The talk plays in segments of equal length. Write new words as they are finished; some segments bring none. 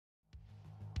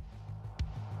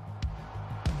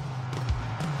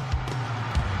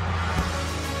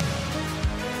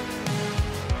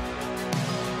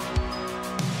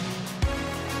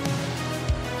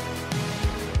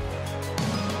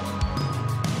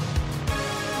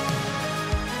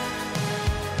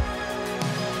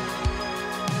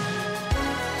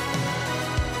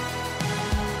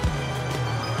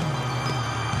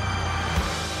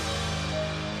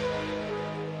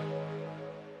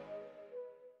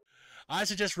I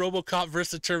suggest RoboCop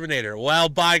versus the Terminator. Well,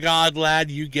 by God,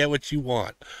 lad, you get what you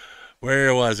want.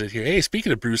 Where was it here? Hey,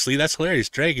 speaking of Bruce Lee, that's hilarious.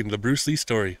 Dragon, the Bruce Lee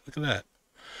story. Look at that.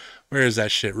 Where is that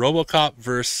shit? RoboCop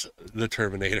versus the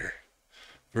Terminator.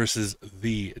 Versus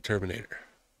the Terminator.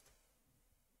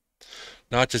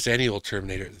 Not just any old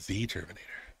Terminator, the Terminator.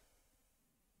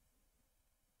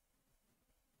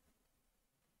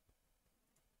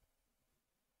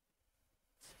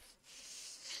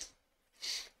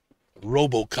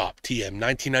 RoboCop TM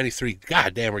 1993.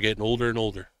 God damn, we're getting older and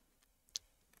older.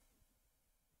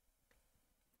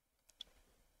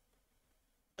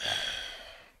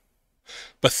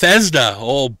 Bethesda.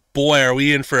 Oh boy, are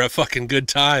we in for a fucking good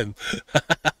time.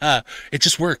 It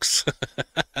just works.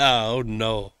 Oh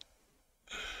no.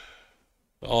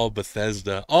 Oh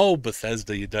Bethesda. Oh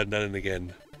Bethesda, you done it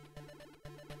again.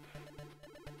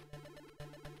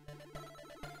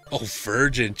 Oh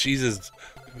Virgin, Jesus.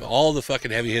 All the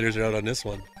fucking heavy hitters are out on this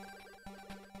one.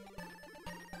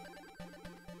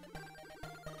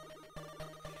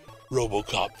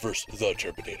 RoboCop versus the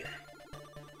Terminator.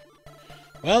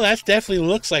 Well, that definitely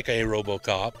looks like a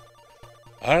RoboCop.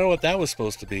 I don't know what that was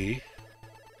supposed to be.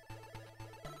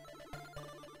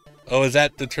 Oh, is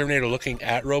that the Terminator looking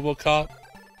at RoboCop?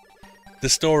 The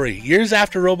story. Years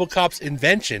after RoboCop's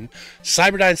invention,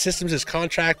 Cyberdyne Systems is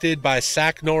contracted by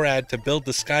SAC NORAD to build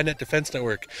the Skynet defense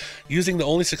network. Using the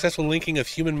only successful linking of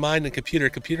human mind and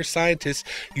computer scientists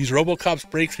use RoboCop's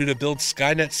breakthrough to build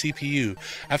Skynet CPU.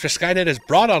 After Skynet is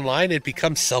brought online, it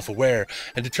becomes self-aware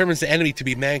and determines the enemy to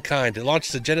be mankind. It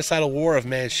launches a genocidal war of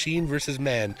machine versus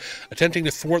man. Attempting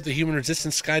to thwart the human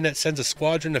resistance, Skynet sends a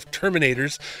squadron of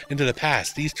Terminators into the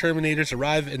past. These Terminators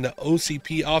arrive in the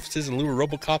OCP offices and lure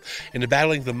RoboCop into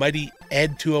battling the mighty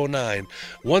Ed 209.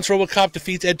 Once RoboCop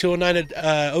defeats Ed 209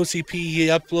 at OCP, he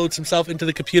uploads himself into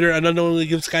the computer and unknowingly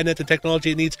gives Skynet the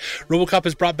technology it needs. RoboCop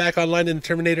is brought back online in the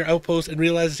Terminator outpost and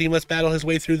realizes he must battle his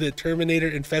way through the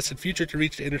Terminator-infested future to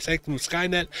reach the intersection with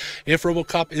Skynet. If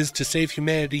RoboCop is to save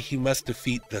humanity, he must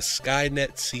defeat the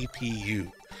Skynet CPU.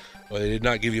 Well, they did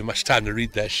not give you much time to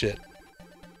read that shit.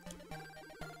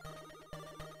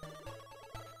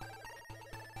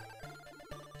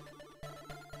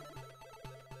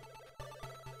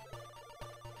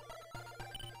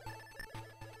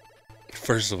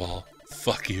 First of all,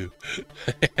 fuck you.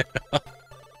 I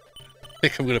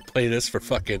think I'm gonna play this for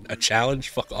fucking a challenge?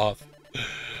 Fuck off.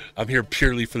 I'm here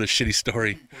purely for the shitty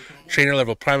story. Trainer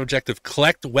level, prime objective,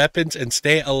 collect weapons and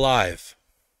stay alive.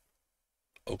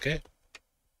 Okay.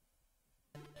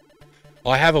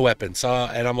 Well, I have a weapon, so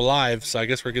and I'm alive, so I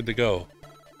guess we're good to go.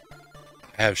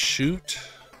 I have shoot.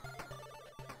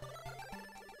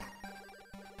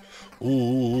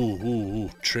 Ooh,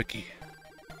 tricky.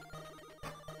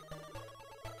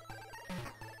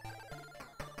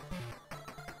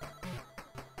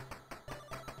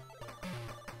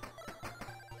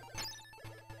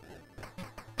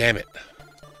 Damn it.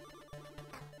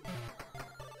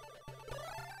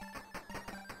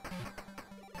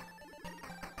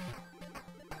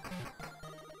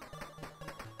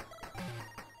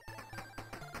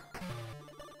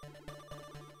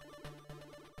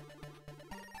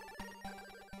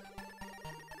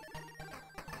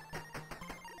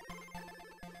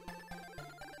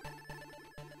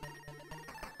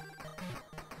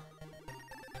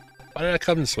 Why did I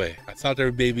come this way? I thought there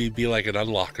would maybe be like an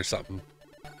unlock or something.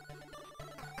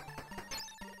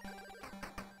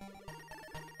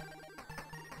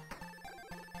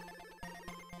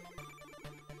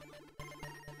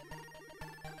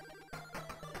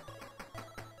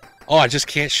 Oh, I just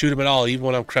can't shoot him at all, even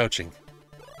when I'm crouching.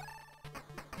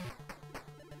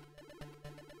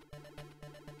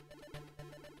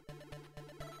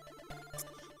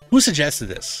 Who suggested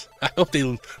this? I hope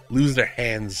they lose their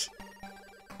hands.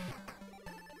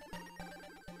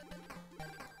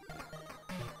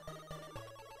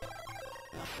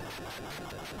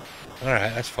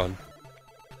 Alright, that's fun.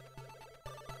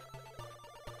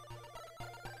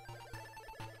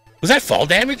 Was that fall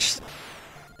damage?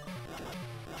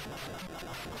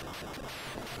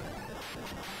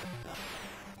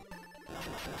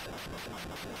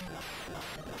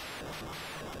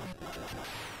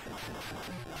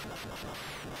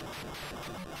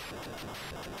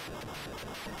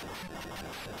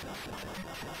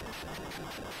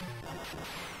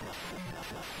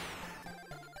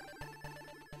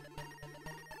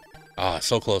 Ah,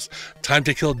 so close. Time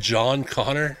to kill John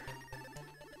Connor?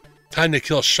 Time to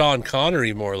kill Sean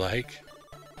Connery, more like.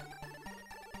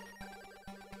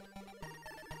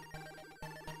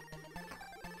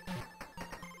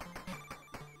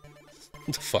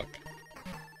 What the fuck?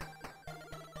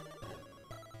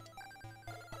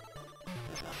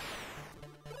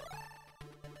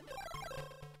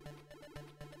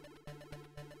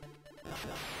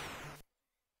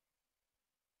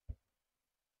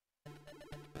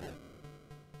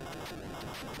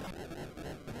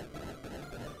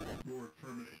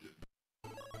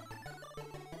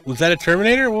 Was that a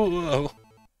Terminator? Whoa.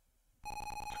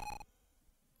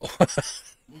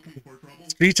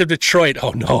 Streets of Detroit.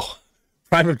 Oh no.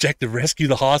 Prime objective, rescue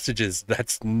the hostages.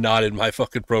 That's not in my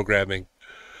fucking programming.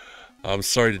 I'm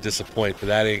sorry to disappoint, but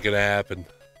that ain't gonna happen.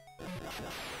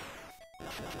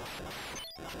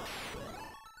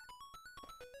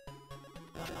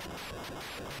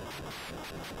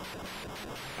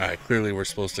 Alright, clearly we're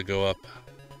supposed to go up.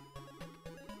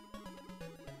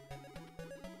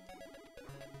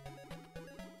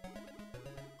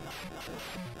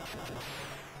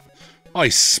 Oh, he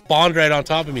spawned right on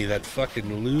top of me, that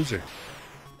fucking loser.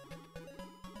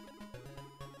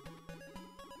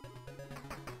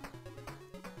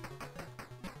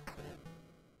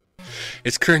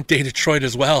 It's current day Detroit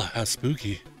as well. How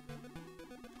spooky.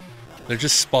 They're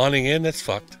just spawning in. That's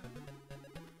fucked.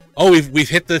 Oh, we've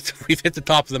hit the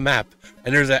top of the map,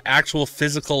 and there's an actual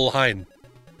physical line.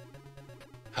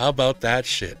 How about that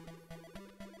shit?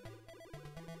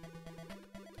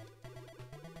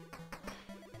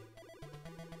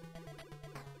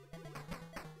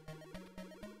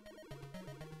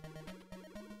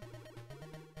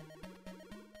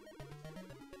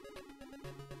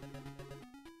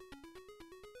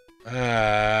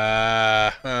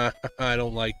 I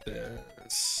don't like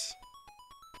this.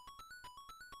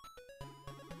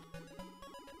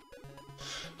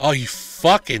 Oh, you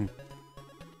fucking...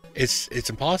 It's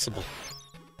impossible.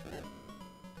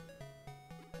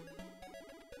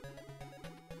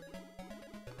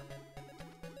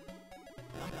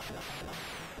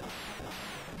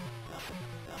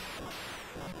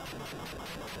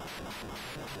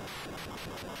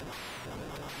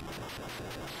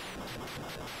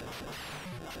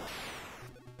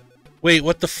 Wait,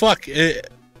 what the fuck? Right,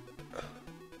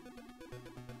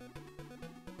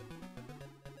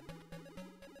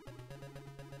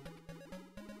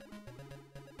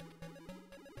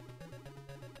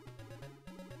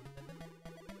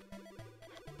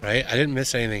 I didn't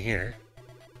miss anything here.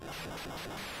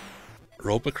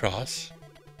 Rope across.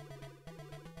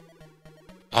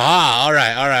 Ah,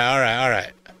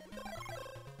 alright.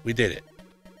 We did it.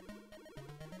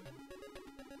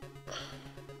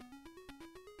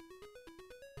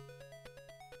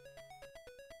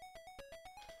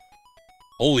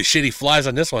 Holy shit, he flies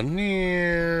on this one.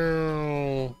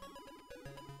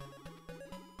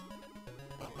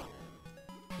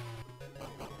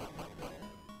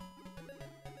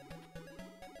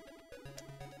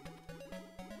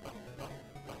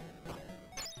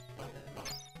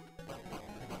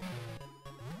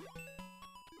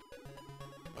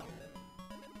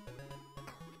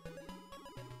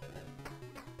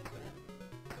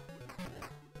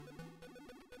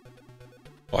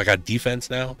 Oh, I got defense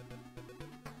now?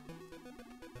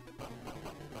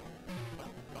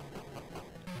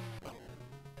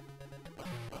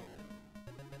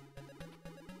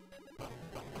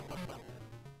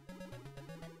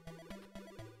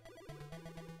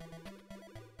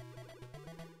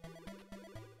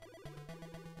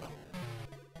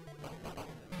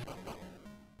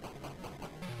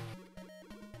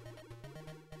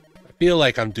 I feel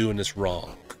like I'm doing this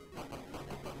wrong.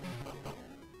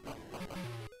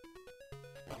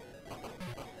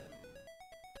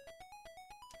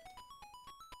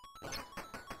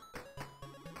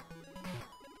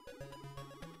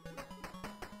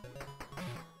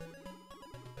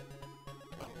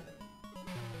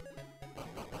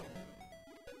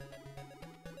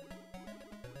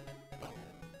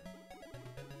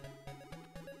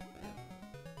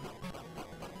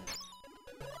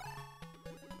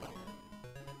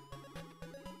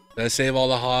 Did I save all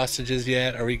the hostages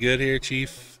yet? Are we good here,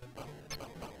 Chief? How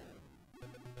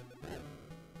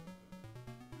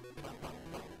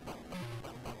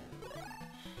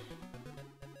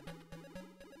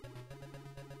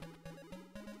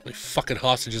many fucking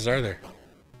hostages are there?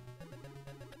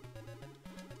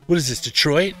 What is this,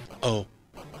 Detroit? Oh.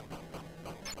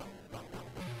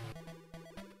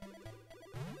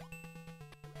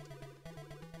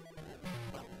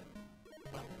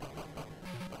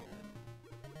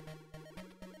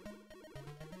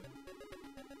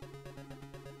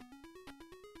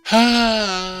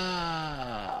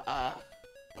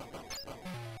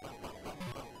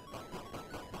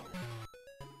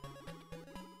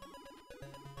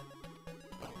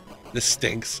 This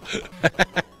stinks.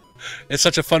 It's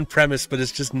such a fun premise, but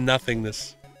it's just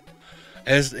nothingness.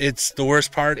 As it's the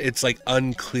worst part, it's like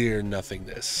unclear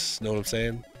nothingness. Know what I'm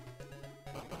saying?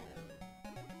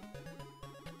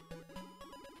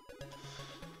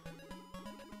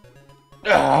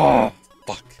 Oh,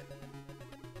 fuck.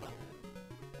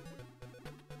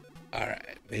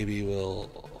 Alright, maybe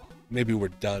we're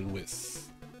done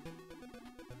with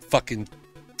fucking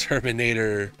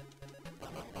Terminator,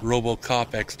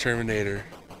 RoboCop X Terminator.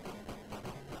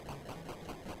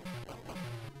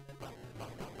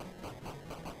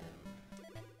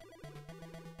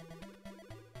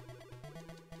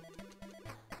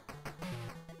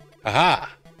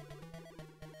 Aha!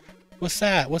 What's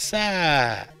that? What's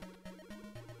that?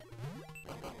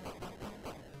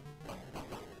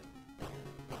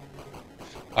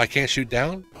 I can't shoot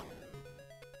down?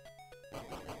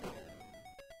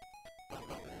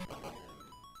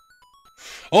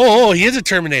 Oh, he is a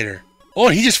Terminator. Oh,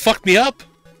 he just fucked me up.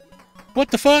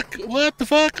 What the fuck? What the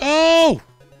fuck? Oh!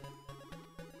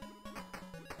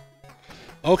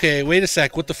 Okay, wait a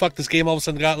sec. What the fuck? This game all of a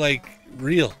sudden got, like,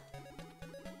 real.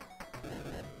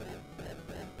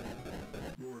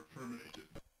 You're terminated.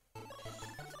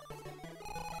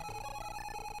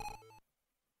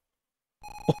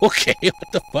 Okay,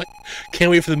 what the fuck? Can't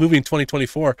wait for the movie in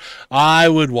 2024. I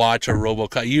would watch a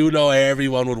RoboCop. You know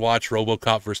everyone would watch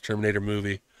RoboCop versus Terminator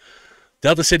movie.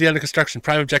 Delta City under construction.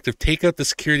 Prime objective, take out the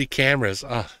security cameras.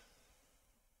 Ugh.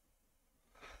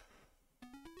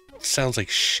 Sounds like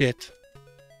shit.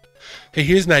 Hey,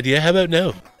 here's an idea. How about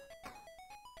no?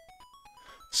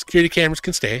 Security cameras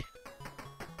can stay.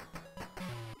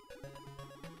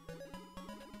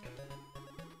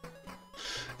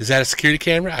 Is that a security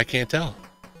camera? I can't tell.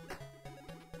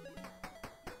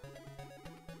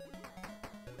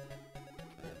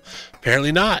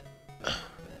 Apparently not.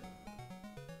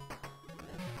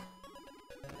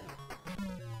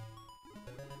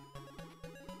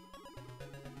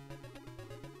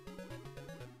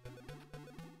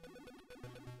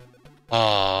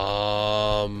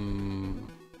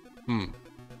 Hmm.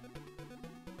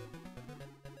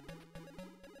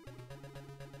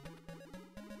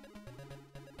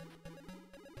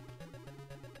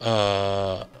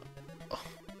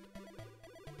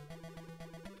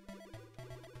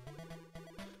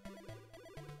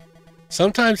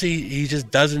 Sometimes he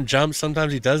just doesn't jump.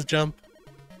 Sometimes he does jump.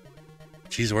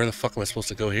 Jeez, where the fuck am I supposed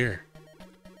to go here?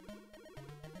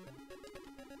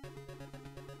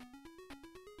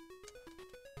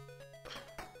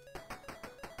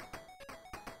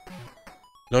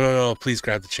 No, no, no, please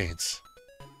grab the chains.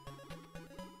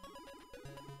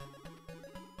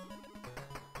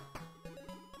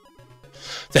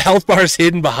 The health bar is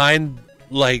hidden behind,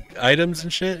 like, items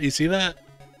and shit. You see that?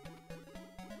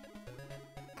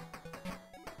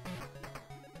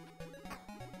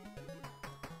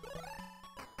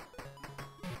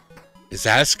 Is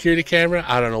that a security camera?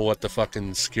 I don't know what the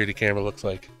fucking security camera looks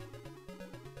like.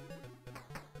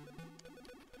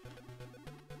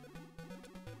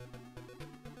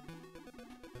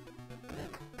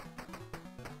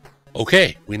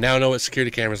 Okay, we now know what security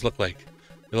cameras look like.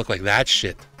 They look like that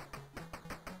shit.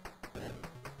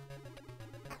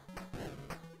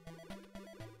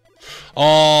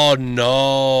 Oh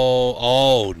no.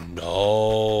 Oh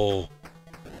no.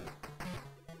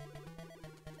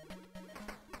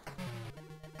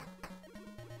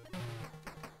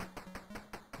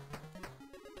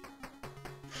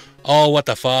 Oh, what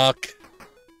the fuck?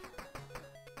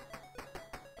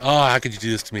 Oh, how could you do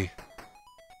this to me?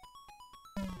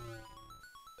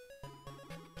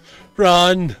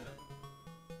 Run!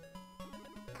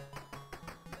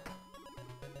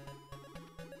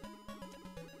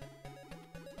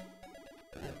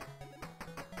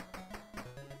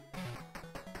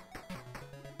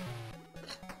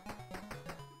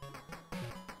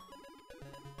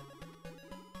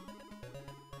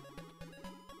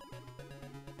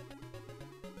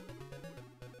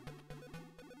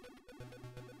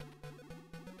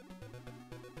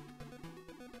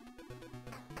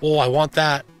 Oh, I want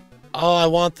that. Oh, I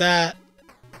want that.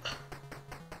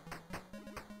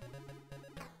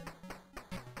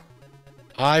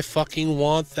 I fucking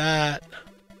want that.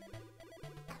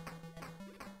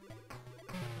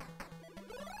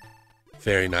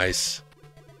 Very nice.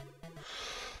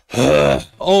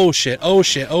 Oh shit, oh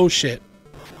shit, oh shit.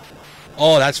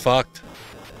 Oh, that's fucked.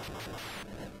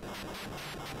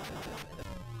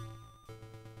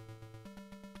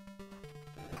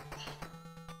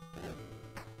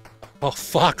 Oh,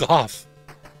 fuck off.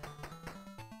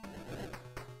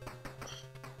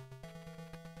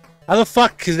 How the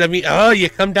fuck? Because, I mean, oh, you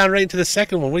come down right into the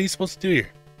second one. What are you supposed to do here?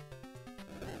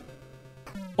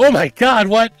 Oh my god,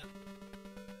 what?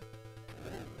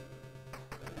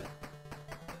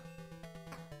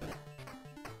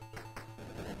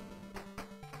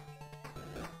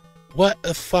 What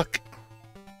the fuck?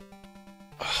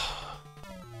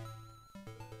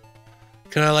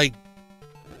 Can I, like,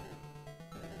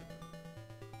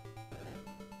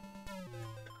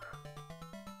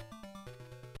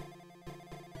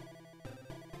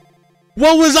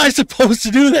 What was I supposed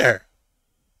to do there?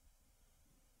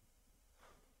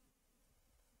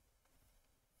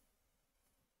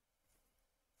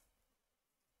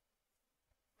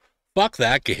 Fuck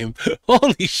that game.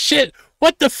 Holy shit.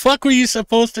 What the fuck were you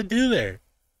supposed to do there?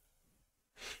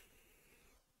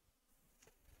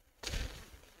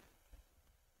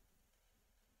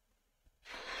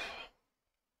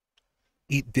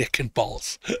 Eat dick and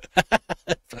balls.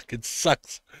 Fucking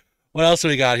sucks. What else do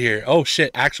we got here? Oh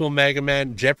shit. Actual Mega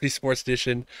Man, Jeopardy Sports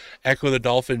Edition, Echo the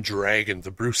Dolphin, Dragon,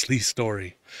 the Bruce Lee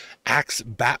story, Axe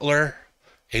Battler,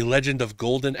 A Legend of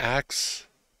Golden Axe,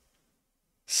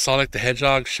 Sonic the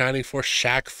Hedgehog, Shining Force,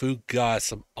 Shaq Fu. God,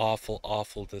 some awful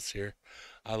awfulness here.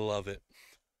 I love it.